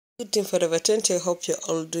Good team Forever 20, I hope you're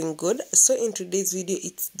all doing good. So in today's video,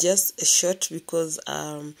 it's just a short because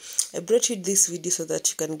I brought you this video so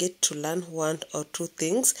that you can get to learn one or two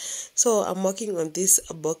things. So I'm working on this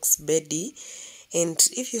box beddy, and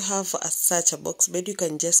if you have such a box bed, you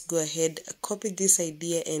can just go ahead, copy this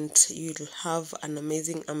idea, and you'll have an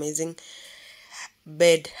amazing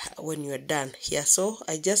bed when you're done here. So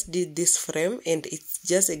I just did this frame and it's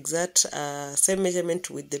just exact same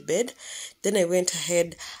measurement with the bed. Then I went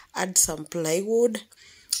ahead, add some plywood.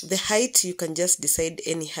 The height, you can just decide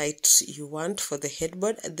any height you want for the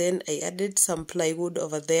headboard. Then I added some plywood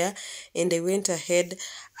over there, and I went ahead,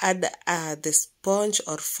 add the sponge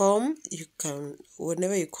or foam, you can,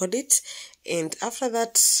 whenever you call it. And after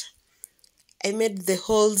that, I made the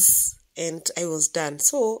holes and I was done.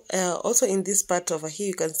 So also in this part over here,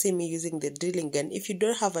 you can see me using the drilling gun. If you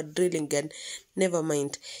don't have a drilling gun, never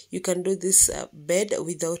mind, you can do this bed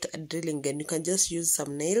without a drilling gun. You can just use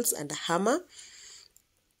some nails and a hammer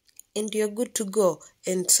and you're good to go.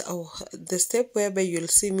 And the step whereby you'll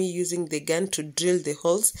see me using the gun to drill the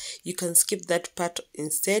holes, you can skip that part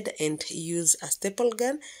instead and use a staple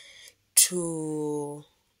gun to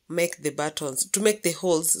make the buttons, to make the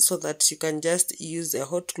holes, so that you can just use a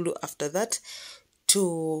hot glue after that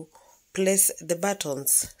to place the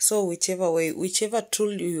buttons. So whichever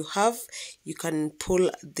tool you have, you can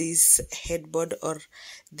pull this headboard or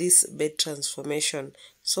this bed transformation.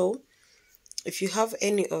 So if you have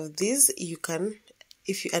any of these, you can,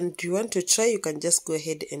 if you want to try, you can just go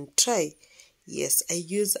ahead and try. Yes, I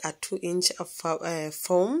use a 2-inch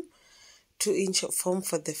foam, 2-inch foam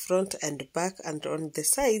for the front and back, and on the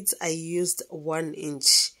sides I used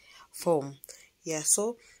 1-inch foam. Yeah,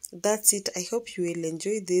 so that's it. I hope you will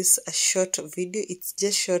enjoy this short video. It's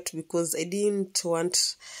just short because I didn't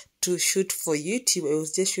want to shoot for YouTube. I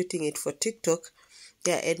was just shooting it for TikTok.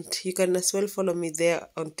 Yeah, and you can as well follow me there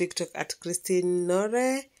on TikTok at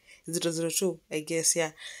Christinore002, I guess.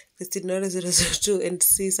 Yeah, Christinore002, and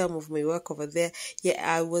see some of my work over there. Yeah,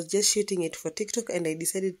 I was just shooting it for TikTok and I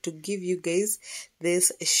decided to give you guys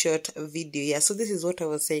this short video. Yeah, so this is what I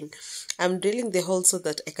was saying. I'm drilling the hole so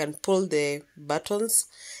that I can pull the buttons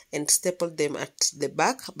and staple them at the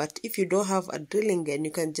back. But if you don't have a drilling gun,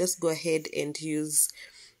 you can just go ahead and use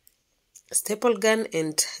staple gun,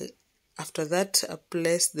 and after that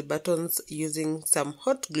place the buttons using some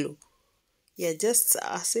hot glue. Yeah, just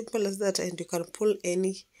as simple as that. And you can pull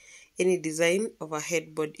any design of a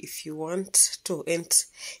headboard if you want to. And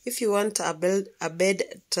if you want a bed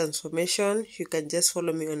transformation, you can just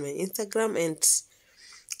follow me on my Instagram and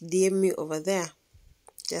DM me over there.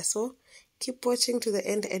 Yeah, so keep watching to the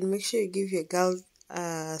end and make sure you give your girl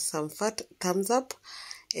some fat thumbs up,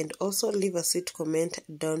 and also leave a sweet comment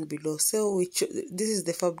down below. So this is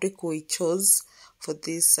the fabric we chose for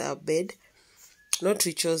this bed. Not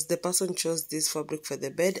we chose, the person chose this fabric for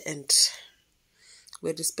the bed, and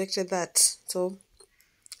we respected that. So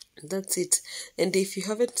that's it. And if you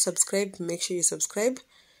haven't subscribed, make sure you subscribe.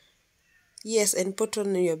 Yes, and put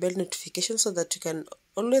on your bell notification so that you can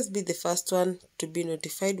always be the first one to be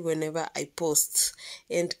notified whenever I post.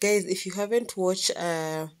 And guys, if you haven't watched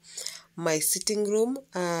my sitting room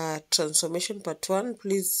transformation part 1,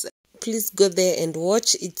 please go there and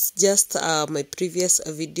watch. It's just my previous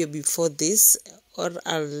video before this, or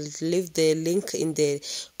I'll leave the link in the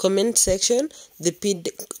comment section, the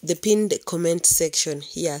pinned comment section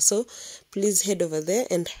here. So please head over there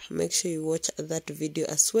and make sure you watch that video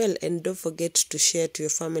as well, and don't forget to share to your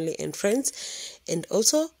family and friends, and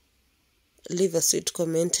also leave a sweet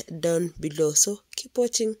comment down below. So keep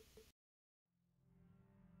watching.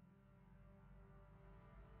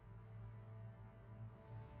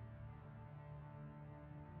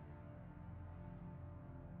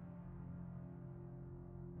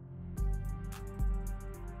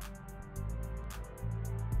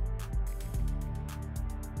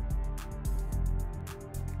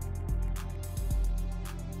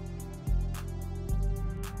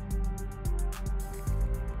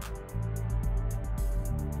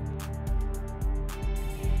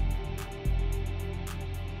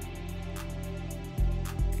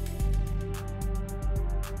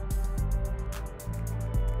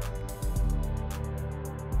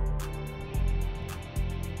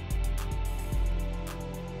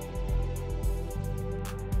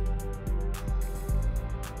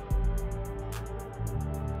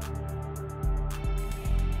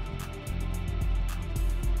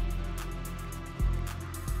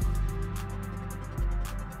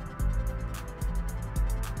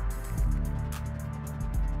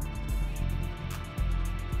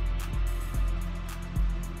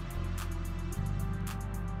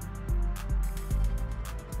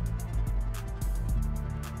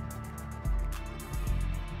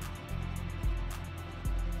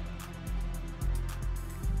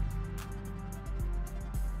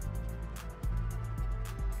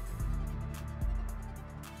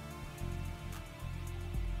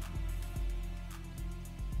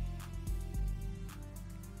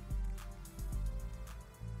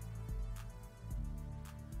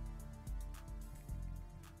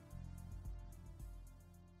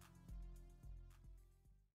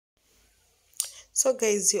 So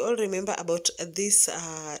guys, you all remember about this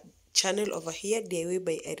channel over here, DIY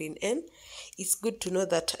by Irene N. It's good to know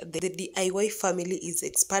that the DIY family is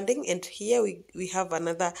expanding, and here we have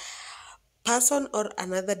another person or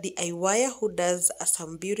another DIYer who does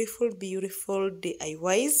some beautiful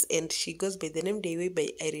DIYs, and she goes by the name DIY by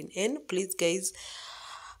Irene N. Please guys,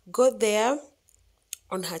 go there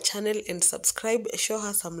on her channel and subscribe, show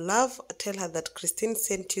her some love, tell her that Christine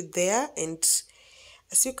sent you there. And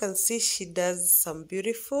as you can see, she does some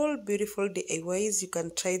beautiful DIYs. You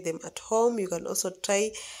can try them at home. You can also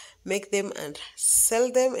try make them and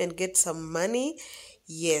sell them and get some money.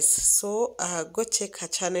 Yes, so go check her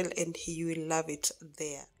channel and you will love it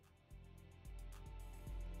there.